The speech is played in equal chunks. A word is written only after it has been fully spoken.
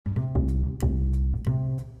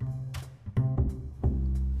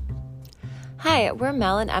Hi, we're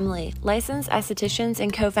Mel and Emily, licensed estheticians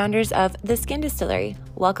and co-founders of The Skin Distillery.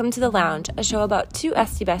 Welcome to The Lounge, a show about two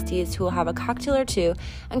esty besties who will have a cocktail or two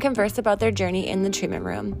and converse about their journey in the treatment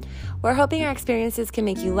room. We're hoping our experiences can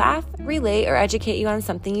make you laugh, relate, or educate you on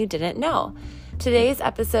something you didn't know. Today's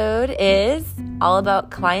episode is all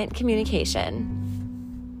about client communication.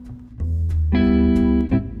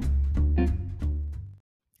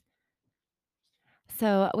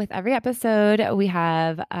 So with every episode, we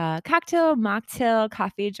have a cocktail, mocktail,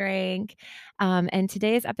 coffee drink. And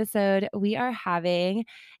today's episode, we are having,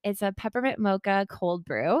 it's a peppermint mocha cold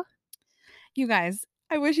brew. You guys,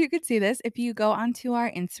 I wish you could see this. If you go onto our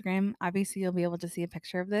Instagram, obviously you'll be able to see a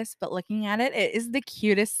picture of this, but looking at it, it is the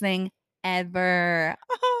cutest thing ever.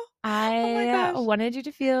 I wanted you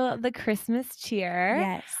to feel the Christmas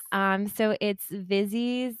cheer. Yes. So it's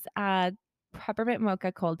Vizzy's peppermint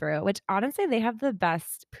mocha cold brew, which honestly, they have the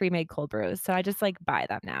best pre-made cold brews. So I just buy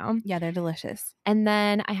them now. Yeah, they're delicious. And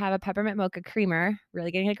then I have a peppermint mocha creamer,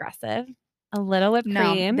 really getting aggressive. A little whipped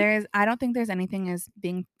cream. I don't think there's anything as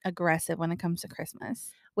being aggressive when it comes to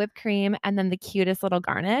Christmas. Whipped cream, and then the cutest little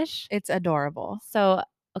garnish. It's adorable. So,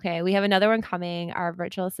 okay, we have another one coming. Our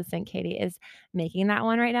virtual assistant, Katie, is making that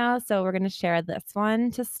one right now. So we're going to share this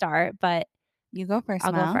one to start, but you go first.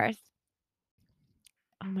 I'll go first.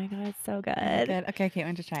 Oh my God, it's so good. Good. Okay, I can't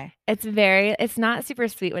wait to try. It's not super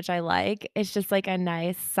sweet, which I like. It's just like a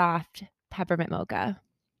nice, soft peppermint mocha.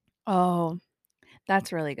 Oh,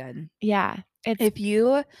 that's really good. Yeah. If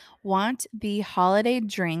you want the holiday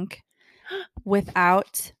drink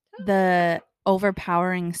without the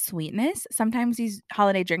overpowering sweetness, sometimes these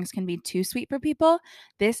holiday drinks can be too sweet for people.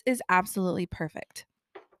 This is absolutely perfect.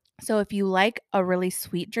 So if you like a really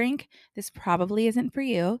sweet drink, this probably isn't for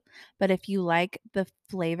you. But if you like the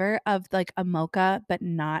flavor of like a mocha, but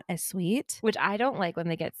not as sweet, which I don't like when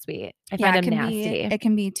they get sweet. I find them nasty. It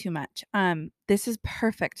can be too much. This is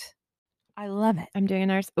perfect. I love it. I'm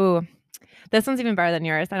doing ours. Ooh, this one's even better than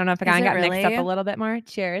yours. I don't know if I got mixed up a little bit more.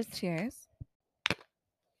 Cheers. Cheers.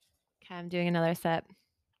 Okay, I'm doing another sip.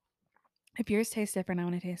 If yours tastes different, I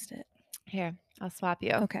want to taste it. Here, I'll swap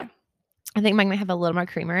you. Okay. I think mine might have a little more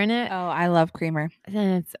creamer in it. Oh, I love creamer.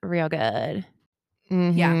 And it's real good.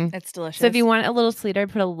 Mm-hmm. Yeah, it's delicious. So if you want a little sweeter,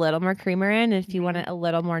 put a little more creamer in. If you want it a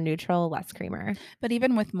little more neutral, less creamer. But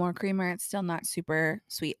even with more creamer, it's still not super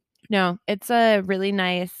sweet. No, it's a really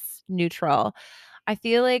nice neutral. I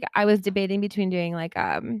feel like I was debating between doing like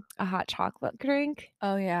a hot chocolate drink.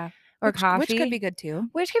 Oh yeah. Or coffee. Which could be good too.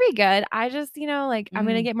 Which could be good. I just, I'm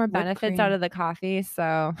going to get more benefits out of the coffee.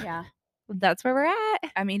 So yeah, that's where we're at.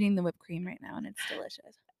 I'm eating the whipped cream right now and it's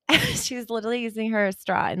delicious. She's literally using her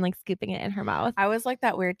straw and scooping it in her mouth. I was like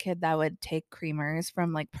that weird kid that would take creamers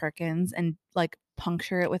from Perkins and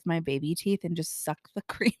puncture it with my baby teeth and just suck the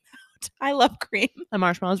cream out. I love cream. The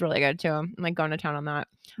marshmallow is really good too. I'm going to town on that.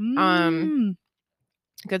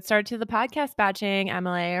 Good start to the podcast batching,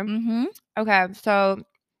 Emily. Mm-hmm. Okay, so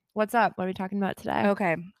what's up? What are we talking about today?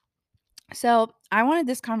 Okay. So I wanted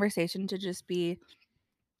this conversation to just be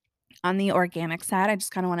on the organic side. I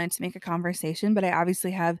just kind of wanted to make a conversation, but I obviously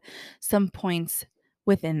have some points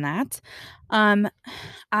within that.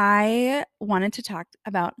 I wanted to talk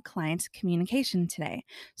about client communication today.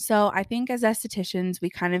 So I think as estheticians, we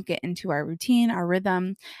kind of get into our routine, our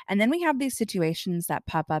rhythm, and then we have these situations that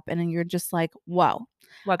pop up and then you're just like, whoa.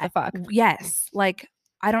 What the fuck? Yes.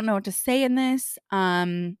 I don't know what to say in this.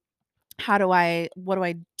 What do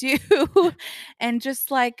I do? And just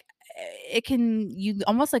you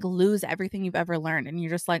almost lose everything you've ever learned and you're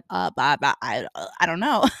just like, I don't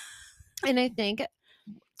know. And I think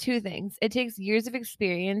two things. It takes years of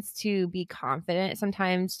experience to be confident,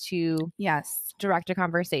 sometimes to direct a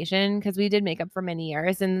conversation, because we did makeup for many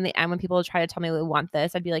years. And in the end, when people try to tell me we want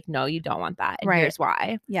this, I'd be like, no, you don't want that. And here's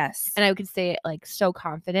why. Yes. And I could say it so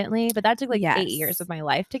confidently, but that took 8 years of my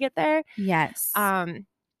life to get there. Yes.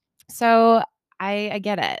 So I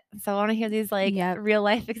get it. So I want to hear these real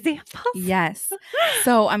life examples. Yes.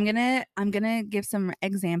 So I'm gonna give some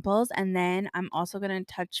examples, and then I'm also gonna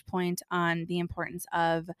touch point on the importance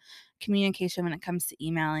of communication when it comes to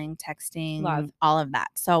emailing, texting, all of that.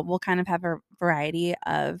 So we'll kind of have a variety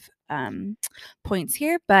of points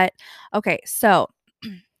here. But okay, so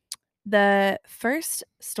the first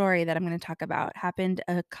story that I'm going to talk about happened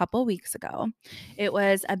a couple weeks ago. It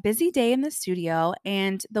was a busy day in the studio,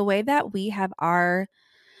 and the way that we have our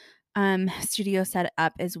studio set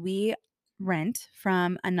up is we rent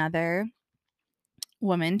from another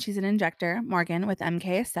woman. She's an injector, Morgan, with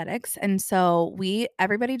MK Aesthetics. And so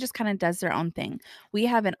everybody just kind of does their own thing. We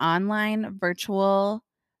have an online virtual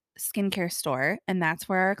skincare store, and that's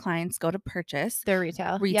where our clients go to purchase Their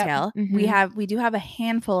retail. retail. Yep. We do have a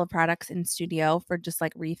handful of products in studio for just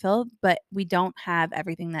like refill, but we don't have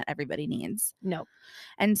everything that everybody needs. No.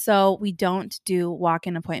 And so we don't do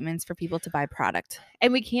walk-in appointments for people to buy product.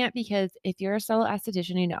 And we can't, because if you're a solo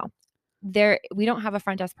esthetician, we don't have a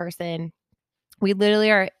front desk person. We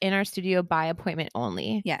literally are in our studio by appointment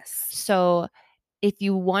only. Yes. So if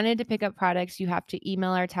you wanted to pick up products, you have to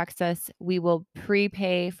email or text us. We will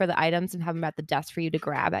prepay for the items and have them at the desk for you to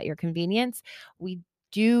grab at your convenience. We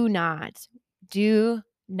do not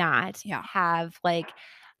have like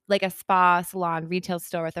a spa, salon, retail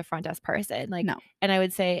store with a front desk person. No. And I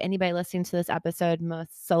would say anybody listening to this episode,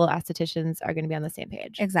 most solo estheticians are going to be on the same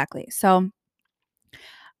page. Exactly. So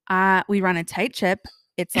we run a tight ship.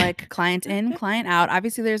 It's like client in, client out.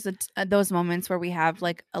 Obviously, there's those moments where we have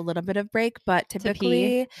like a little bit of break, but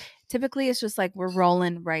typically it's just like we're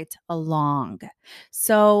rolling right along.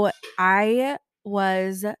 So I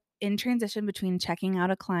was in transition between checking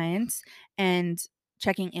out a client and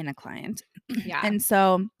checking in a client. Yeah. And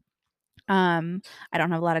so I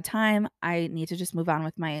don't have a lot of time. I need to just move on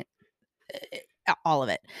with my all of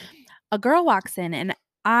it. A girl walks in, and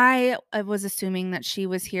I was assuming that she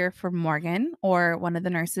was here for Morgan or one of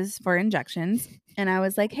the nurses for injections. And I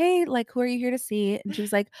was like, hey, like, who are you here to see? And she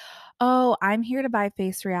was like, oh, I'm here to buy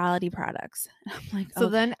Face Reality products. And I'm like, so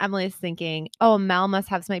then Emily's thinking, oh, Mel must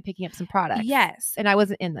have somebody picking up some products. Yes. And I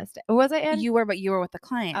wasn't in this day. Was I in? You were, but you were with the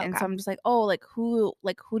client. Okay. And so I'm just like, oh, like who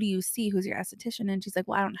do you see? Who's your esthetician? And she's like,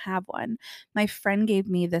 well, I don't have one. My friend gave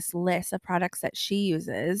me this list of products that she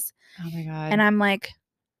uses. Oh my God. And I'm like,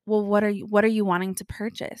 well, what are you wanting to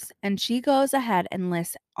purchase? And she goes ahead and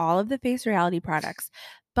lists all of the Face Reality products,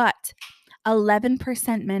 but 11%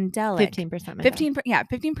 Mandelic, 15% Mandelic.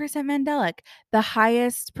 15% Mandelic, the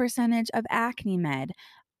highest percentage of Acne Med,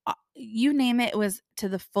 you name it, it was to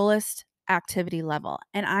the fullest activity level.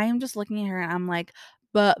 And I am just looking at her and I'm like,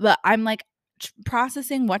 but I'm like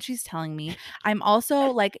processing what she's telling me. I'm also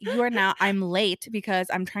like, I'm late because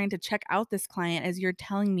I'm trying to check out this client as you're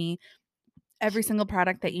telling me every single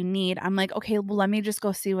product that you need. I'm like, okay, well, let me just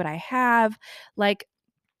go see what I have. Like,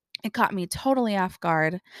 it caught me totally off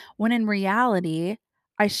guard, when in reality,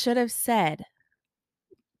 I should have said,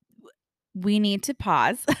 we need to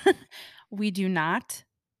pause. We do not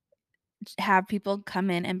have people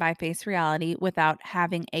come in and buy Face Reality without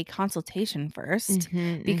having a consultation first.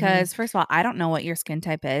 Because first of all, I don't know what your skin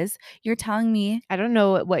type is. You're telling me, I don't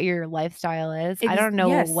know what your lifestyle is. I don't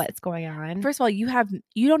know what's going on. First of all, you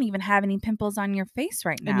don't even have any pimples on your face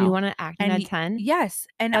right now. And you want to act at 10? Yes.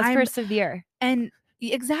 And that's for severe. And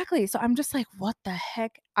exactly. So I'm just like, what the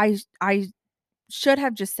heck? I should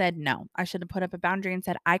have just said no. I should have put up a boundary and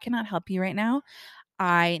said, I cannot help you right now.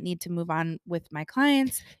 I need to move on with my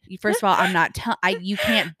clients. First of all, I'm not you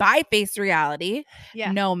can't buy Face Reality.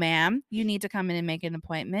 Yeah. No, ma'am. You need to come in and make an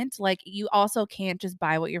appointment. Like, you also can't just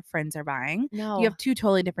buy what your friends are buying. No. You have two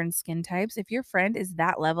totally different skin types. If your friend is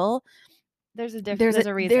that level, there's a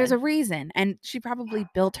reason. There's a reason. And she probably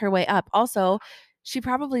built her way up. Also, she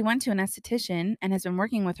probably went to an esthetician and has been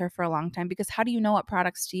working with her for a long time, because how do you know what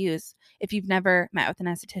products to use if you've never met with an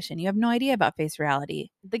esthetician? You have no idea about Face Reality.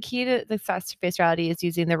 The key to success to Face Reality is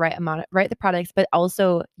using the right amount, the products, but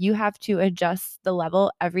also you have to adjust the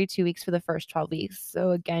level every 2 weeks for the first 12 weeks.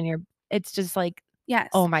 So again, it's just like, yes.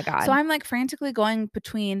 Oh my God. So I'm like frantically going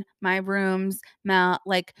between my rooms,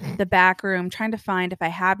 like the back room, trying to find if I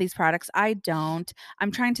have these products. I don't.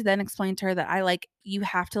 I'm trying to then explain to her that you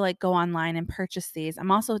have to like go online and purchase these.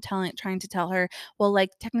 I'm also trying to tell her, well,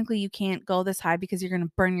 like technically you can't go this high because you're going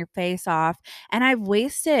to burn your face off. And I've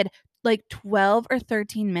wasted like 12 or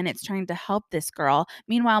 13 minutes trying to help this girl.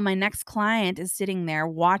 Meanwhile, my next client is sitting there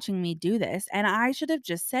watching me do this, and I should have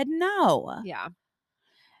just said no. Yeah.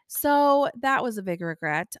 So that was a big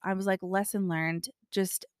regret. I was like, lesson learned.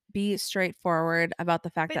 Just be straightforward about the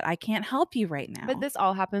fact that I can't help you right now. But this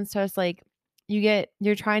all happens to us. Like, you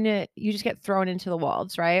just get thrown into the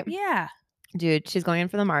wolves, right? Yeah. Dude, she's going in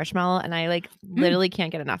for the marshmallow, and I literally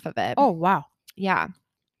can't get enough of it. Oh, wow. Yeah.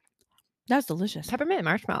 That's delicious. Peppermint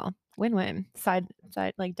marshmallow. Win-win. Side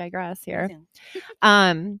digress here.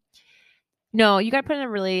 No, you got put in a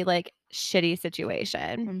really shitty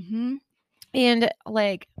situation. And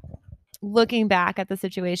looking back at the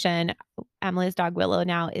situation, Emily's dog Willow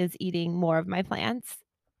now is eating more of my plants.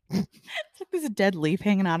 It's like there's a dead leaf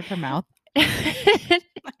hanging out of her mouth.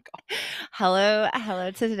 Hello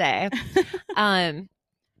to today.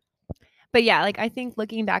 But yeah, I think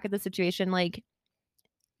looking back at the situation,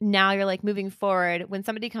 now you're moving forward, when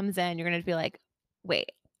somebody comes in, you're going to be like,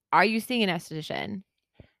 wait, are you seeing an esthetician?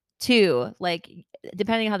 Two, like,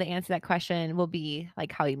 depending on how they answer that question will be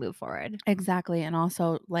like how you move forward. Exactly. And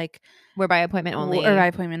also like we're by appointment only. Or by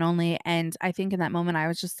appointment only. And I think in that moment I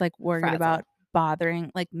was just like worried about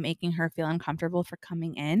bothering, like making her feel uncomfortable for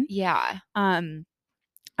coming in. Yeah.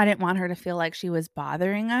 I didn't want her to feel like she was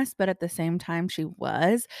bothering us, but at the same time she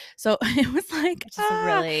was. So it was like,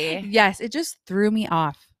 really, yes, it just threw me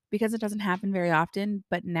off because it doesn't happen very often.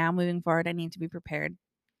 But now moving forward, I need to be prepared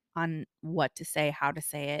on what to say, how to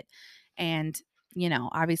say it. And, you know,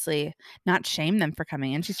 obviously not shame them for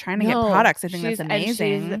coming in. She's trying to get products. I think that's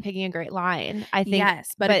amazing. And she's picking a great line. I think. Yes,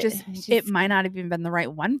 but it might not have even been the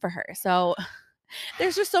right one for her. So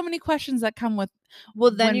there's just so many questions that come with.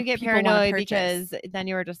 Well, then you get paranoid because then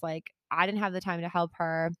you were just like, I didn't have the time to help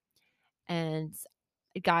her and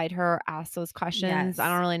guide her, ask those questions. Yes. I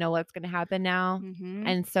don't really know what's going to happen now. Mm-hmm.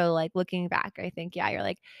 And so like looking back, I think, yeah, you're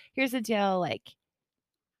like, here's the deal. Like,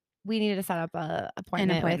 we needed to set up an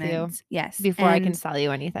appointment with you. Yes. Before I can sell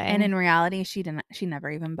you anything. And in reality, she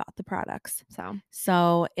never even bought the products.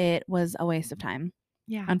 So it was a waste of time.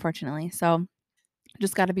 Yeah. Unfortunately. So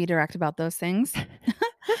just got to be direct about those things.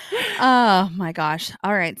 Oh my gosh.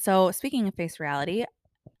 All right. So speaking of face reality,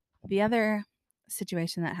 the other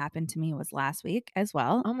situation that happened to me was last week as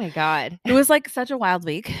well. Oh my God. It was like such a wild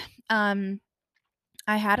week. I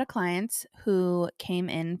had a client who came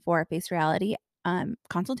in for a face reality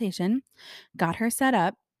consultation, got her set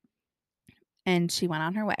up, and she went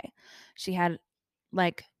on her way. She had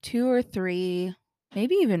like 2 or 3,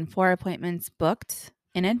 maybe even 4 appointments booked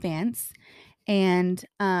in advance. And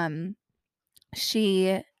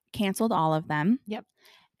she canceled all of them. Yep.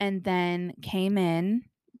 And then came in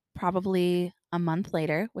probably a month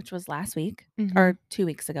later, which was last week, or 2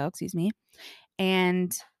 weeks ago, excuse me,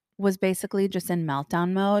 and was basically just in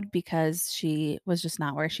meltdown mode because she was just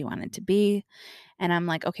not where she wanted to be. And I'm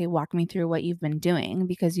like, okay, walk me through what you've been doing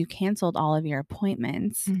because you canceled all of your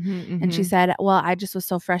appointments. And she said, well, I just was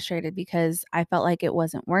so frustrated because I felt like it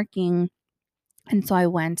wasn't working. And so I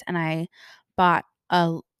went and I bought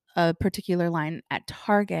a particular line at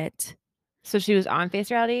Target. So she was on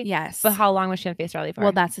Face Reality? Yes. But how long was she on Face Reality for?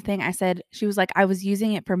 Well, that's the thing. I said, she was like, I was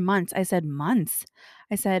using it for months. I said, months?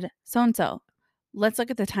 I said, so-and-so, let's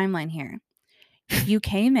look at the timeline here. You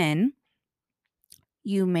came in,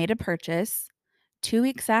 you made a purchase. 2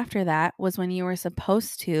 weeks after that was when you were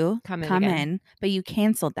supposed to come in, but you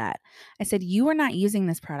canceled that. I said, you were not using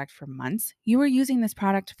this product for months. You were using this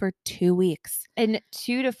product for 2 weeks. And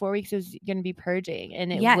 2 to 4 weeks is going to be purging,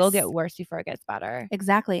 and it will get worse before it gets better.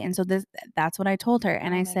 Exactly. And so that's what I told her.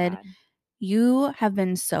 And I said, you have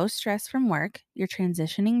been so stressed from work. You're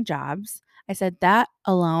transitioning jobs. I said that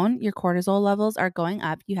alone, your cortisol levels are going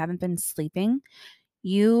up. You haven't been sleeping.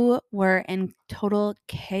 You were in total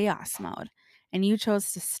chaos mode. And you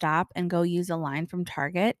chose to stop and go use a line from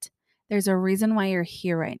Target. There's a reason why you're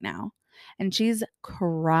here right now. And she's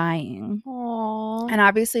crying. Aww. And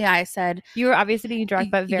obviously I said, you were obviously being direct,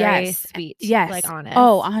 but very sweet. Yes. Like honest.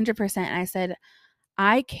 Oh, 100%. And I said,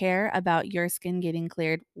 I care about your skin getting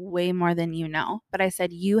cleared way more than you know. But I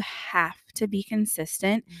said, you have to be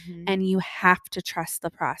consistent and you have to trust the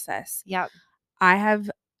process. Yep. I have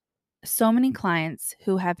so many clients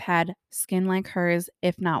who have had skin like hers,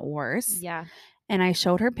 if not worse. Yeah. And I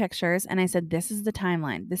showed her pictures and I said, this is the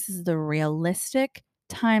timeline. This is the realistic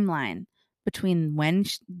timeline between when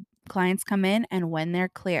clients come in and when they're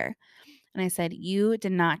clear. And I said, you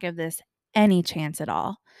did not give this any chance at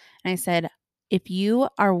all. And I said, if you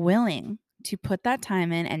are willing to put that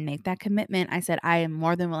time in and make that commitment, I said, I am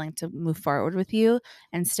more than willing to move forward with you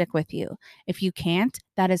and stick with you. If you can't,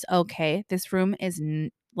 that is okay. This room is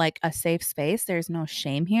like a safe space. There's no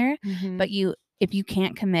shame here. But if you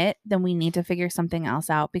can't commit, then we need to figure something else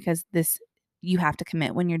out because you have to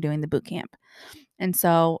commit when you're doing the boot camp. And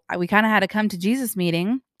so we kind of had a come to Jesus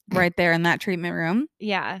meeting right there in that treatment room.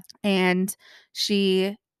 Yeah. And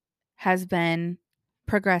she has been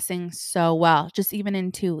progressing so well, just even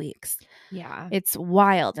in 2 weeks. Yeah. It's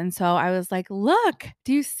wild. And so I was like, look,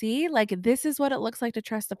 do you see? Like, this is what it looks like to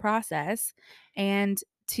trust the process and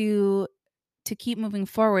to keep moving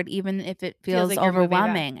forward, even if it feels like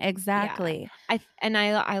overwhelming. Exactly.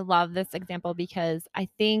 Yeah. I love this example because I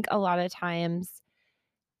think a lot of times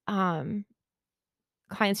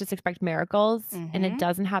clients just expect miracles and it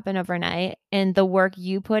doesn't happen overnight. And the work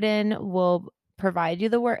you put in will provide you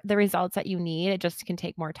the results that you need. It just can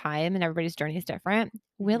take more time and everybody's journey is different.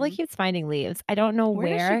 Willow keeps finding leaves. I don't know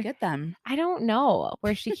where does she get them. I don't know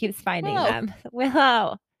where she keeps finding them.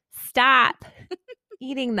 Willow, stop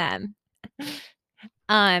eating them.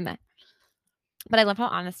 But I love how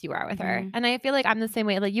honest you are with her. And I feel like I'm the same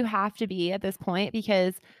way. Like you have to be at this point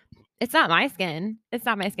because it's not my skin. It's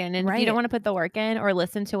not my skin. And if you don't want to put the work in or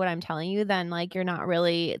listen to what I'm telling you, then like I'm not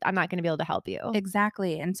going to be able to help you.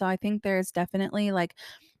 Exactly. And so I think there's definitely like,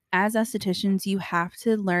 as estheticians, you have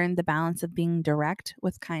to learn the balance of being direct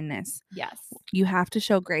with kindness. Yes. You have to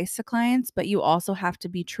show grace to clients, but you also have to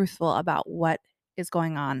be truthful about what is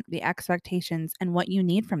going on, the expectations, and what you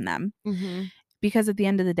need from them. Mm-hmm. Because at the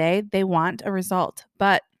end of the day, they want a result,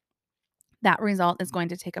 but that result is going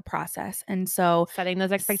to take a process. And so setting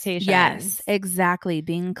those expectations. Yes, exactly.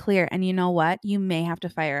 Being clear. And you know what? You may have to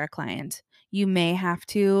fire a client. You may have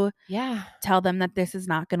to tell them that this is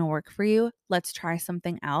not going to work for you. Let's try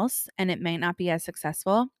something else. And it may not be as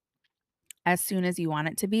successful as soon as you want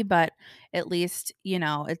it to be, but at least,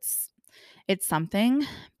 it's something.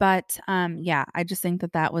 But yeah, I just think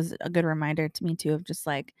that was a good reminder to me too, of just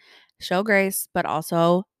like show grace, but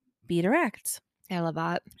also be direct. I love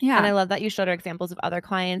that. Yeah. And I love that you showed her examples of other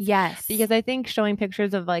clients. Yes. Because I think showing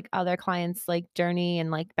pictures of like other clients' like journey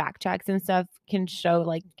and like backtracks and stuff can show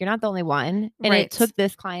like you're not the only one. And it took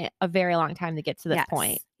this client a very long time to get to this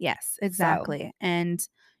point. Yes, exactly. So. And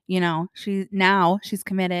she's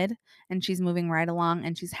committed and she's moving right along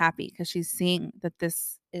and she's happy because she's seeing that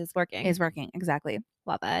this is working. Exactly.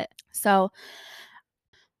 Love it. So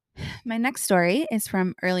my next story is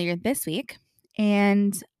from earlier this week,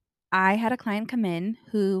 and I had a client come in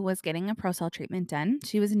who was getting a ProCell treatment done.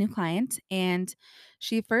 She was a new client, and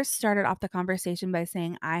she first started off the conversation by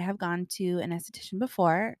saying, I have gone to an esthetician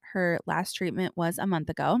before. Her last treatment was a month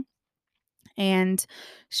ago, and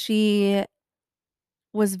she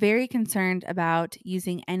was very concerned about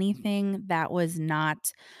using anything that was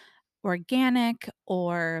not organic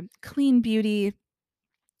or clean beauty.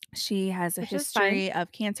 She has a history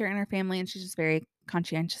of cancer in her family, and she's just very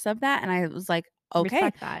conscientious of that. And I was like, okay,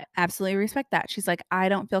 respect that. Absolutely respect that. She's like, I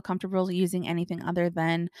don't feel comfortable using anything other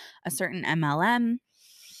than a certain MLM.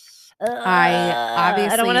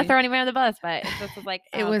 I don't want to throw anyone on the bus, but this was like,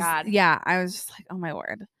 oh God. Yeah, I was just like, oh my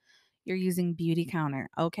word, you're using Beautycounter.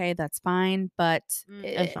 Okay, that's fine, but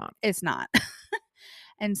it's not.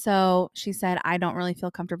 And so she said, I don't really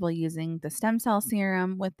feel comfortable using the stem cell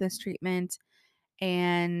serum with this treatment.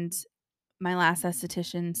 And my last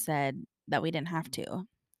esthetician said that we didn't have to.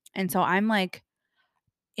 And so I'm like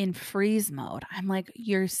in freeze mode. I'm like,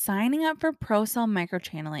 you're signing up for ProCell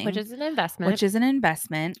microchanneling, which is an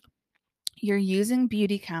investment. You're using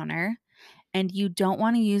Beautycounter, and you don't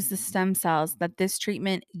want to use the stem cells that this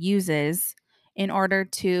treatment uses in order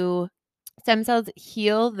to stem cells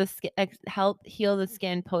heal the skin, help heal the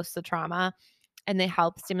skin post the trauma, and they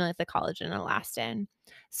help stimulate the collagen and elastin.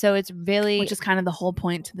 So it's really, which is kind of the whole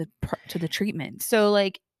point to the treatment. So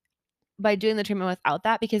like by doing the treatment without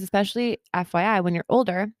that, because especially FYI, when you're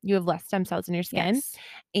older, you have less stem cells in your skin. Yes.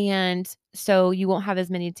 And so you won't have as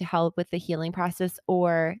many to help with the healing process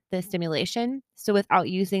or the stimulation. So without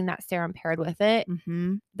using that serum paired with it,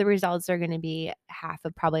 the results are going to be half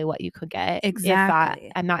of probably what you could get.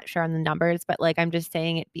 Exactly. I'm not sure on the numbers, but like, I'm just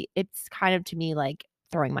saying it's kind of to me like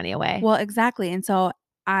throwing money away. Well, exactly. And so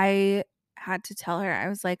I had to tell her, I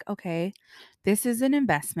was like, okay, this is an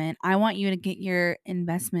investment. I want you to get your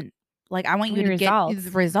investment. Like, I want you to get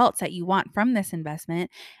the results that you want from this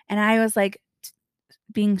investment. And I was like,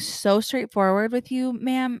 being so straightforward with you,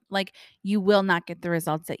 ma'am, like you will not get the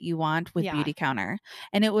results that you want with Beautycounter.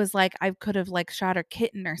 And it was like, I could have like shot her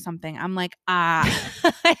kitten or something. I'm like, I'm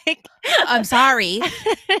sorry,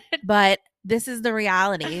 but this is the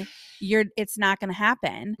reality. It's not going to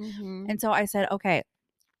happen. And so I said, okay,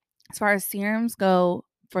 as far as serums go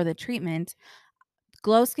for the treatment,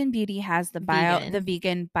 Glow Skin Beauty has the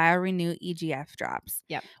vegan BioRenew EGF drops,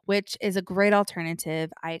 which is a great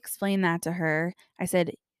alternative. I explained that to her. I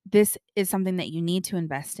said, this is something that you need to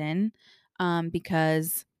invest in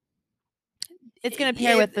because it's going to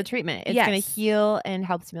pair with the treatment. It's going to heal and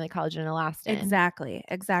help stimulate collagen and elastin.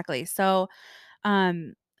 Exactly. So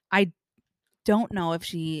I don't know if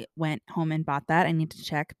she went home and bought that. I need to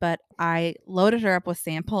check, but I loaded her up with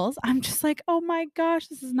samples. I'm just like, oh my gosh,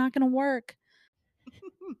 this is not going to work.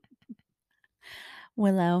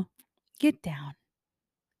 Willow, get down.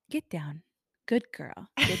 Good girl.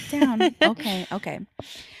 Get down. Okay.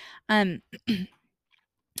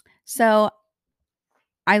 So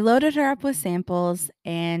I loaded her up with samples,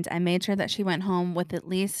 and I made sure that she went home with at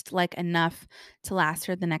least like enough to last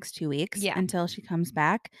her the next 2 weeks until she comes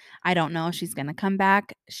back. I don't know if she's going to come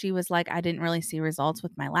back. She was like, I didn't really see results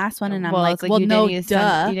with my last one. And I'm like, well, no,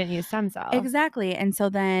 duh. You didn't use stem cell. Exactly. And so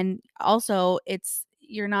then also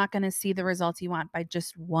you're not going to see the results you want by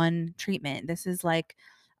just one treatment. This is like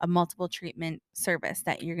a multiple treatment service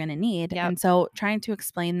that you're going to need. Yep. And so trying to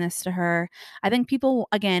explain this to her, I think people,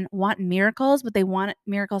 again, want miracles, but they want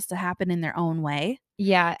miracles to happen in their own way.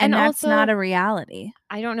 Yeah. And that's also, not a reality.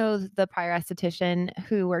 I don't know the prior esthetician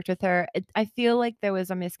who worked with her. I feel like there was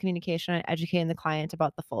a miscommunication on educating the client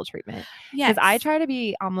about the full treatment. Yes. Because I try to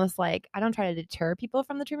be almost like, I don't try to deter people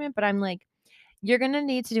from the treatment, but I'm like, you're going to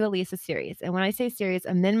need to do at least a series. And when I say series,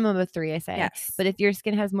 a minimum of 3, I say. Yes. But if your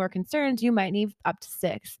skin has more concerns, you might need up to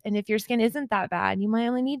 6. And if your skin isn't that bad, you might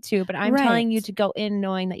only need 2. But I'm telling you to go in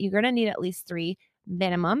knowing that you're going to need at least 3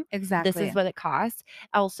 minimum. Exactly. This is what it costs.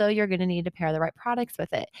 Also, you're going to need to pair the right products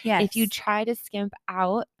with it. Yes. If you try to skimp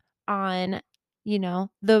out on,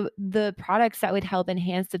 the products that would help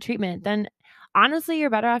enhance the treatment, then honestly, you're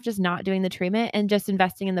better off just not doing the treatment and just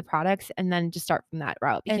investing in the products and then just start from that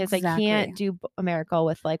route, because I can't do a miracle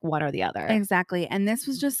with like one or the other. Exactly. And this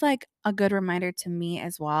was just like a good reminder to me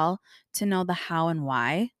as well to know the how and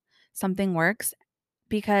why something works,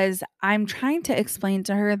 because I'm trying to explain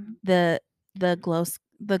to her the glow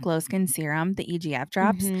skin serum, the EGF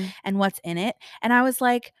drops, and what's in it. And I was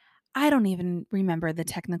like, I don't even remember the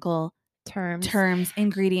technical terms,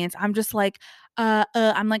 ingredients. I'm just like,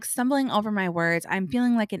 I'm like stumbling over my words. I'm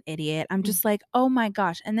feeling like an idiot. I'm just like, oh my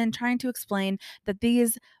gosh. And then trying to explain that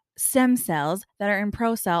these stem cells that are in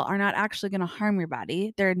ProCell are not actually going to harm your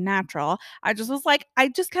body. They're natural. I just was like, I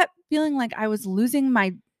just kept feeling like I was losing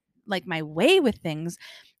my way with things.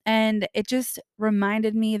 And it just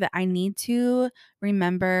reminded me that I need to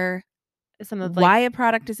remember some of why a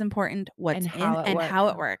product is important, what's and in how how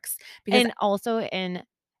it works. Because and also in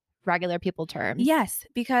regular people terms. Yes,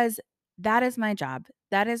 because that is my job.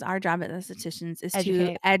 That is our job as estheticians, is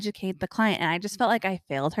to educate the client. And I just felt like I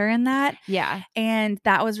failed her in that. Yeah. And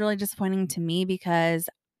that was really disappointing to me, because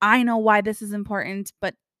I know why this is important,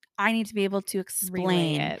 but I need to be able to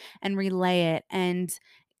explain and relay it and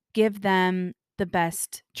give them the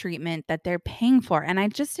best treatment that they're paying for. And I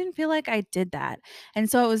just didn't feel like I did that. And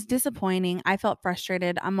so it was disappointing. I felt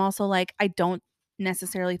frustrated. I'm also like, I don't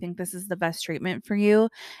necessarily think this is the best treatment for you.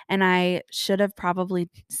 And I should have probably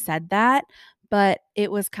said that. But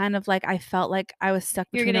it was kind of like I felt like I was stuck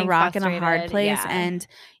between a rock and a hard place. Yeah. And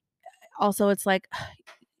also it's like,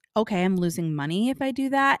 okay, I'm losing money if I do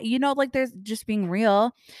that. Like there's just being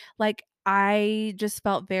real. Like I just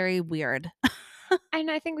felt very weird.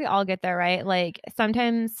 And I think we all get there, right? Like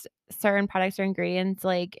sometimes certain products or ingredients,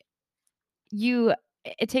 like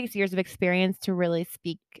it takes years of experience to really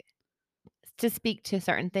speak to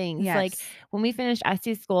certain things. Yes. Like when we finished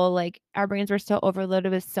SC school, like our brains were so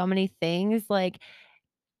overloaded with so many things. Like,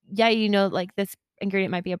 yeah, like this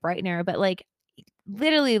ingredient might be a brightener, but like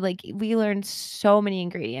literally, like we learned so many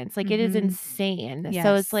ingredients. Like it is insane. Yes.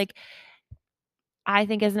 So it's like, I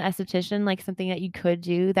think as an esthetician, like something that you could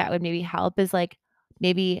do that would maybe help is like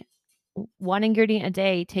maybe one ingredient a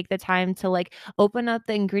day. Take the time to like open up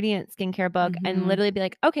the ingredient skincare book and literally be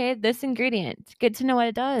like, okay, this ingredient, good to know what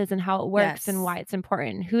it does and how it works and why it's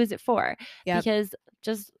important. Who is it for? Because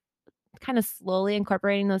just kind of slowly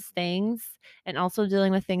incorporating those things and also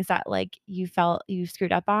dealing with things that like you felt you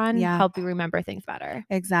screwed up on help you remember things better.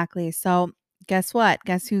 Exactly. So guess what?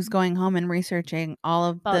 Guess who's going home and researching all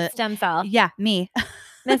of the stem cell? Yeah, me.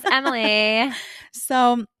 Miss Emily.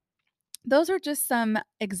 So those are just some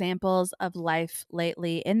examples of life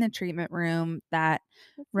lately in the treatment room that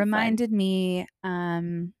reminded me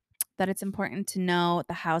that it's important to know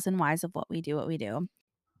the hows and whys of what we do.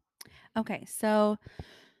 Okay, so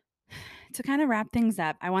to kind of wrap things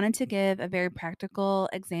up, I wanted to give a very practical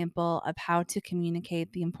example of how to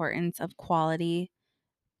communicate the importance of quality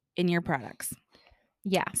in your products.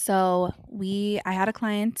 Yeah. So I had a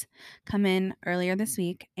client come in earlier this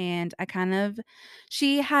week, and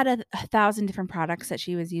she had a 1,000 different products that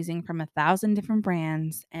she was using from 1,000 different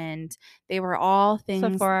brands, and they were all things.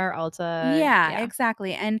 Sephora, Ulta. Yeah,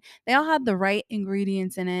 exactly. And they all had the right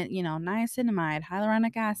ingredients in it, niacinamide,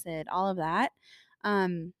 hyaluronic acid, all of that.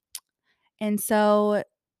 And so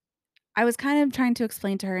I was kind of trying to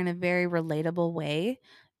explain to her in a very relatable way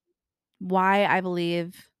why I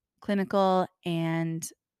believe clinical and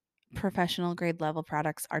professional grade level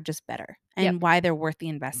products are just better and why they're worth the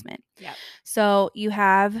investment. Yeah. So you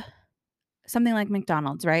have something like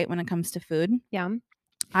McDonald's, right? When it comes to food. Yeah.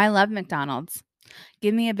 I love McDonald's.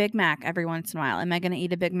 Give me a Big Mac every once in a while. Am I going to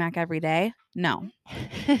eat a Big Mac every day? No.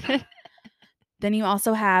 Then you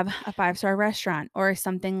also have a 5-star restaurant or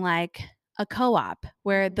something like a co-op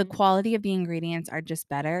where the quality of the ingredients are just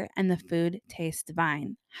better and the food tastes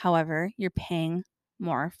divine. However, you're paying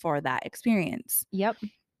more for that experience. Yep.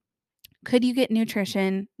 Could you get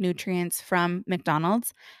nutrients from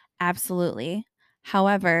McDonald's? Absolutely.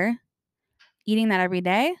 However, Eating that every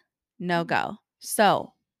day, no go.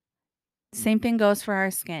 So same thing goes for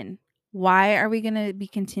our skin. Why are we going to be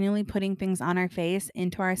continually putting things on our face,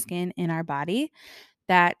 into our skin, in our body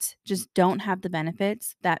that just don't have the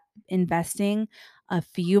benefits that investing a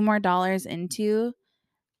few more dollars into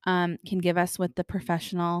can give us with the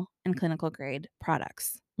professional and clinical grade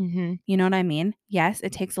products? Mm-hmm. You know what I mean? Yes,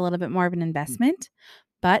 it takes a little bit more of an investment,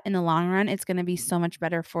 but in the long run, it's going to be so much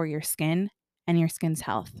better for your skin and your skin's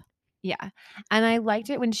health. Yeah. And I liked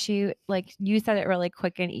it when she, like, you said it really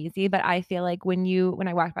quick and easy, but I feel like when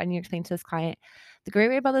I walked by and you explained to this client, the great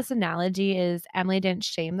way about this analogy is Emily didn't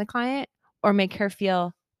shame the client or make her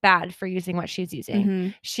feel bad for using what she's using. Mm-hmm.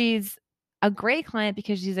 She's a great client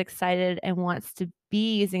because she's excited and wants to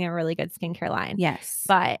be using a really good skincare line. Yes.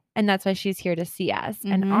 And that's why she's here to see us.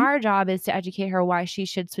 And Mhm. our job is to educate her why she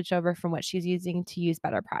should switch over from what she's using to use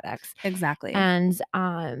better products. Exactly. And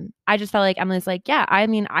I just felt like Emily's like, yeah, I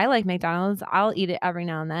mean, I like McDonald's. I'll eat it every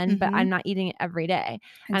now and then, but Mhm. I'm not eating it every day.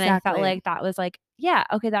 And I felt Exactly. like that was like, yeah,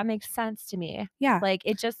 okay, that makes sense to me. Yeah. Like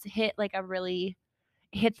it just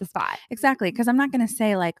hit the spot. Exactly. Because I'm not going to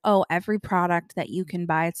say like, oh, every product that you can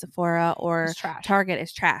buy at Sephora or It's trash. Target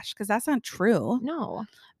is trash, because that's not true. No.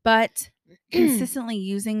 But consistently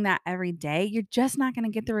using that every day, you're just not going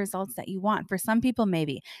to get the results that you want. For some people,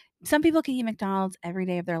 maybe. Some people can eat McDonald's every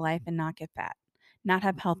day of their life and not get fat, not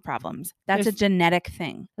have health problems. That's a genetic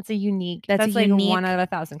thing. That's a unique. That's a like unique, 1 out of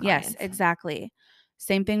 1,000 clients. Yes, exactly.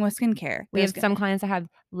 Same thing with skincare. We have some clients that have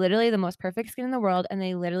literally the most perfect skin in the world, and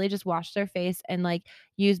they literally just wash their face and like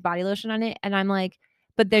use body lotion on it. And I'm like,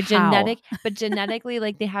 but they're genetically,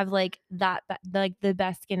 like they have like that, like the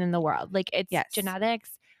best skin in the world. Like it's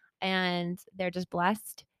genetics, and they're just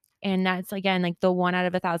blessed. And that's again like the 1 out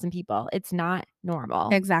of 1,000 people. It's not normal.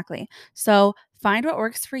 Exactly. So find what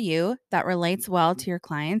works for you that relates well to your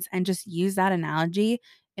clients, and just use that analogy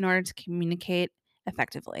in order to communicate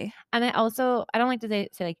effectively. And I don't like to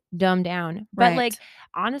say like dumb down, but like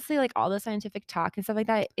honestly, like all the scientific talk and stuff like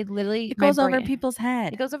that, it literally goes over people's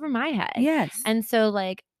head. It goes over my head. Yes. And so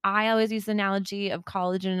like I always use the analogy of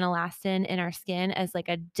collagen and elastin in our skin as like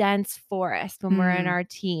a dense forest when we're in our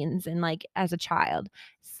teens and like as a child.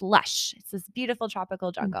 Slush. It's this beautiful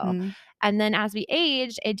tropical jungle. Mm-hmm. And then as we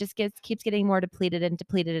age, it just keeps getting more depleted and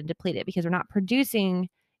depleted and depleted because we're not producing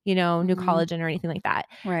new collagen or anything like that.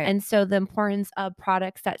 Right. And so the importance of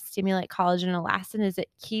products that stimulate collagen and elastin is it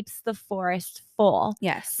keeps the forest full.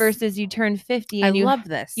 Yes. Versus you turn 50 and love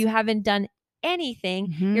this. You haven't done anything.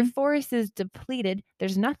 Mm-hmm. Your forest is depleted.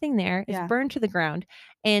 There's nothing there. It's burned to the ground.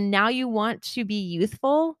 And now you want to be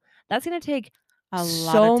youthful. That's going to take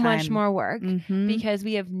so much more work because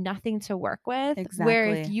we have nothing to work with. Exactly. Where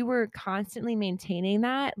if you were constantly maintaining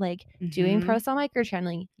that, like doing pro-cell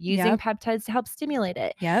microchanneling, using peptides to help stimulate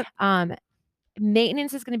it. Yep.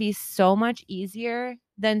 Maintenance is going to be so much easier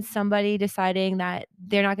than somebody deciding that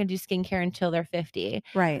they're not going to do skincare until they're 50.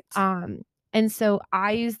 Right. And so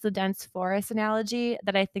I use the dense forest analogy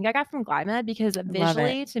that I think I got from Glymed because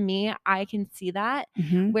visually to me, I can see that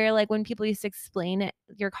where like when people used to explain it,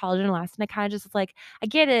 your collagen and elastin, I kind of just was like, I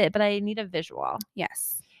get it, but I need a visual.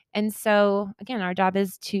 Yes. And so again, our job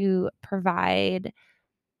is to provide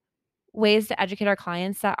ways to educate our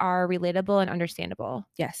clients that are relatable and understandable.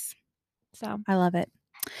 Yes. So I love it.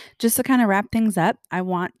 Just to kind of wrap things up, I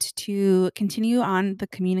want to continue on the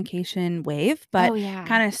communication wave, but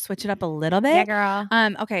kind of switch it up a little bit. Yeah,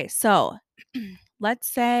 girl. Okay, so let's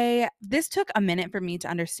say this took a minute for me to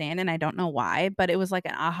understand, and I don't know why, but it was like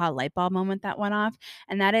an aha light bulb moment that went off.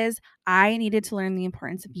 And that is, I needed to learn the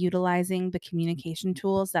importance of utilizing the communication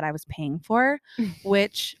tools that I was paying for,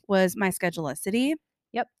 which was my Schedulicity.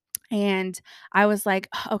 Yep. And I was like,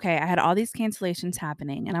 okay, I had all these cancellations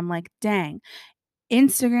happening, and I'm like, dang.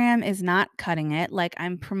 Instagram is not cutting it. Like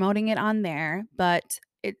I'm promoting it on there, but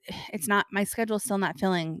it's not, my schedule's still not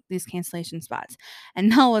filling these cancellation spots. And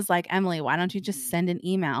Mel was like, Emily, why don't you just send an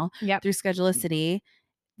email through Schedulicity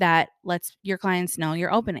that lets your clients know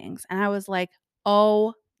your openings? And I was like,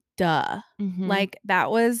 oh, duh. Like that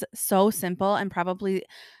was so simple, and probably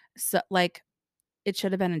so like it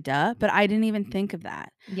should have been a duh, but I didn't even think of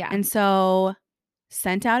that. Yeah. And so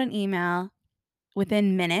sent out an email.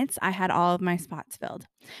 Within minutes, I had all of my spots filled.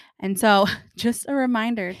 And so just a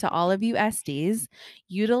reminder to all of you SDs,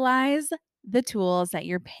 utilize the tools that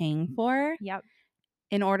you're paying for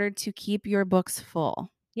in order to keep your books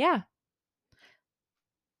full. Yeah.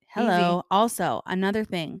 Hello. Easy. Also, another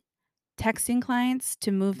thing, texting clients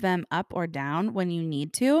to move them up or down when you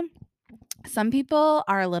need to. Some people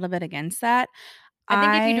are a little bit against that.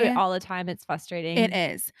 I think if you do it all the time, it's frustrating. It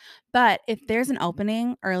is. But if there's an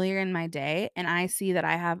opening earlier in my day and I see that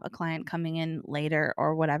I have a client coming in later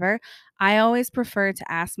or whatever, I always prefer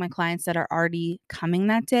to ask my clients that are already coming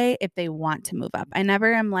that day if they want to move up. I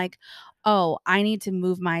never am like, oh, I need to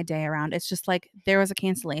move my day around. It's just like, there was a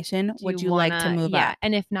cancellation. Would you like to move up?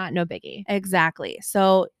 And if not, no biggie. Exactly.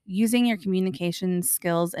 So using your communication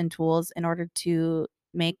skills and tools in order to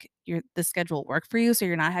make the schedule work for you so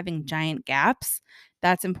you're not having giant gaps,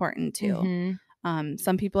 that's important too.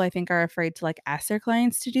 Some people I think are afraid to like ask their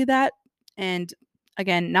clients to do that. And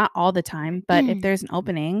again, not all the time, but if there's an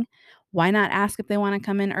opening, why not ask if they want to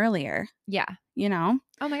come in earlier? Yeah. You know?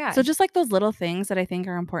 Oh my God. So just like those little things that I think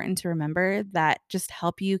are important to remember that just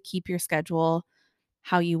help you keep your schedule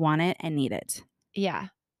how you want it and need it. Yeah.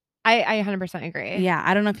 I 100% agree. Yeah.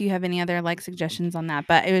 I don't know if you have any other like suggestions on that,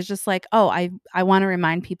 but it was just like, oh, I want to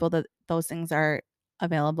remind people that those things are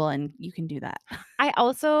available and you can do that. I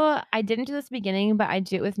didn't do this at the beginning, but I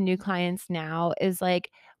do it with new clients now, is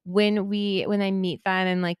like when I meet them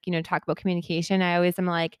and like, talk about communication, I always am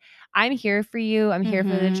like, I'm here for you. I'm here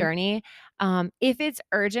for the journey. If it's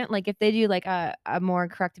urgent, like if they do like a more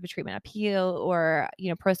corrective treatment appeal or,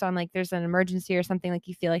 post on like there's an emergency or something, like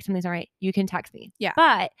you feel like something's all right, you can text me. Yeah.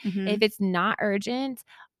 But if it's not urgent,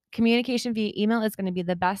 communication via email is going to be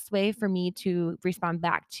the best way for me to respond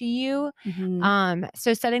back to you.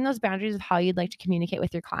 So setting those boundaries of how you'd like to communicate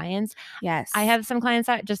with your clients. Yes. I have some clients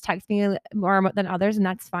that just text me more than others, and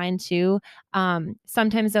that's fine too.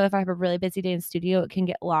 Sometimes though, if I have a really busy day in studio, it can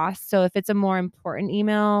get lost. So if it's a more important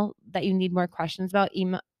email that you need more questions about,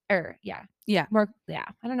 email or I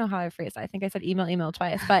don't know how I phrase that. I think I said email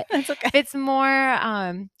twice, but that's okay. If it's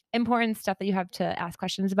more important stuff that you have to ask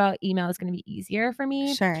questions about, email is going to be easier for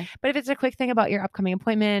me. Sure. But if it's a quick thing about your upcoming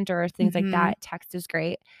appointment or things like that, text is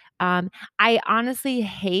great. I honestly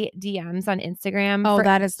hate DMs on Instagram. Oh,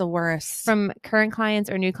 that is the worst. From current clients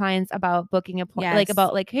or new clients about booking appointment, like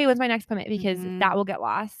about like, hey, when's my next appointment? Because that will get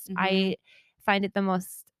lost. I find it the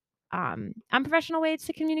most unprofessional way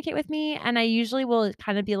to communicate with me. And I usually will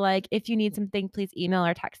kind of be like, if you need something, please email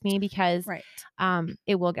or text me, because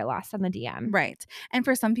it will get lost on the DM. Right. And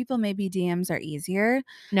for some people, maybe DMs are easier.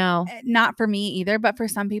 No. Not for me either, but for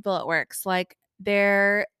some people it works. Like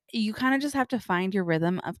you kind of just have to find your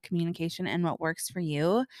rhythm of communication and what works for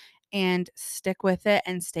you and stick with it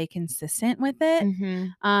and stay consistent with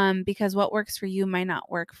it. Because what works for you might not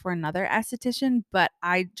work for another esthetician, but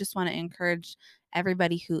I just want to encourage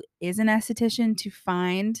everybody who is an esthetician to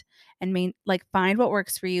find what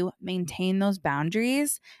works for you, maintain those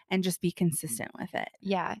boundaries, and just be consistent with it.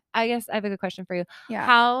 Yeah. I guess I have a good question for you. Yeah.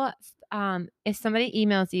 How, if somebody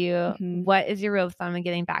emails you, what is your rule of thumb in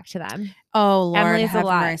getting back to them? Oh, Lord, Emily's have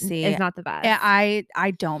mercy. It's not the best. Yeah,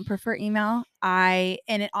 I don't prefer email.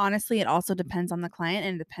 It also depends on the client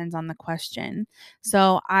and it depends on the question.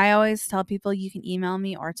 So I always tell people you can email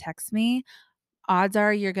me or text me. Odds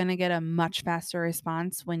are you're going to get a much faster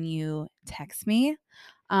response when you text me.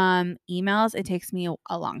 Emails, it takes me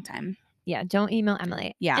a long time. Yeah, don't email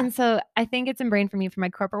Emily. Yeah. And so I think it's ingrained for me for my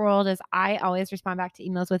corporate world is I always respond back to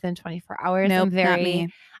emails within 24 hours. Nope, not me.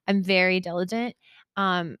 I'm very diligent.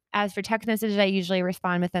 As for text messages, I usually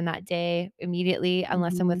respond within that day immediately,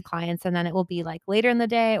 unless I'm with clients. And then it will be like later in the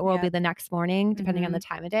day or it'll be the next morning, depending on the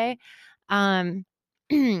time of day.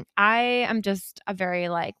 I am just a very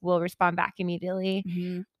will respond back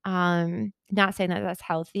immediately. Not saying that that's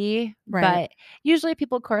healthy, but usually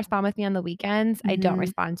people correspond with me on the weekends. I don't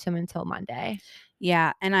respond to them until Monday.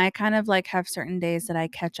 Yeah. And I kind of have certain days that I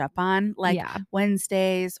catch up on,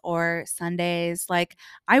 Wednesdays or Sundays.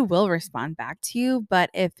 I will respond back to you, but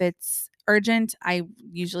if it's urgent, I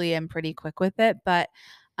usually am pretty quick with it. But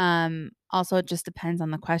also it just depends on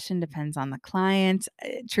the question, depends on the client.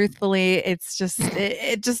 Truthfully, it's just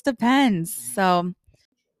it just depends. So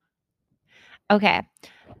okay.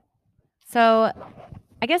 So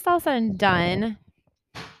I guess all said and done,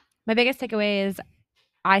 my biggest takeaway is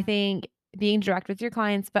I think being direct with your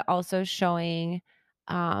clients, but also showing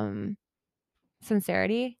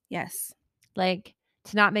sincerity. Yes. To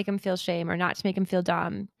not make them feel shame or not to make them feel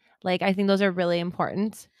dumb. I think those are really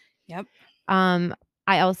important. Yep.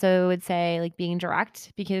 I also would say being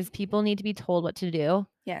direct, because people need to be told what to do.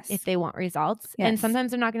 Yes. If they want results. Yes. And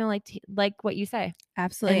sometimes they're not going to like what you say.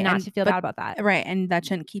 Absolutely. And not to feel bad about that. Right. And that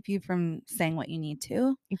shouldn't keep you from saying what you need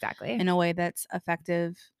to. Exactly. In a way that's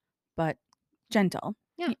effective, but gentle.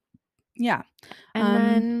 Yeah. Yeah. And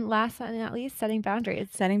then last but not least, setting boundaries.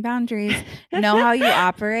 Setting boundaries. Know how you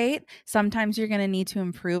operate. Sometimes you're going to need to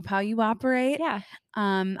improve how you operate. Yeah.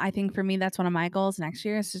 I think for me, that's one of my goals next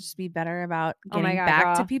year is to just be better about Oh my getting God, back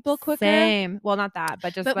girl. to people quicker. Same. Well, not that,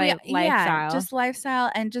 but just lifestyle. Yeah, just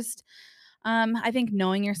lifestyle and just I think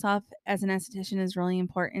knowing yourself as an esthetician is really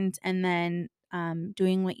important, and then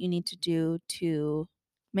doing what you need to do to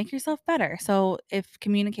make yourself better. So if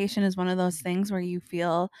communication is one of those things where you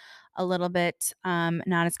feel a little bit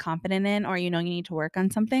not as confident in, or you need to work on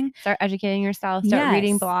something, start educating yourself, start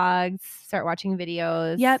reading blogs, start watching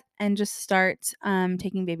videos. Yep, and just start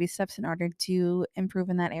taking baby steps in order to improve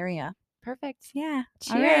in that area. Perfect. Yeah.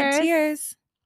 Cheers. All right. Cheers.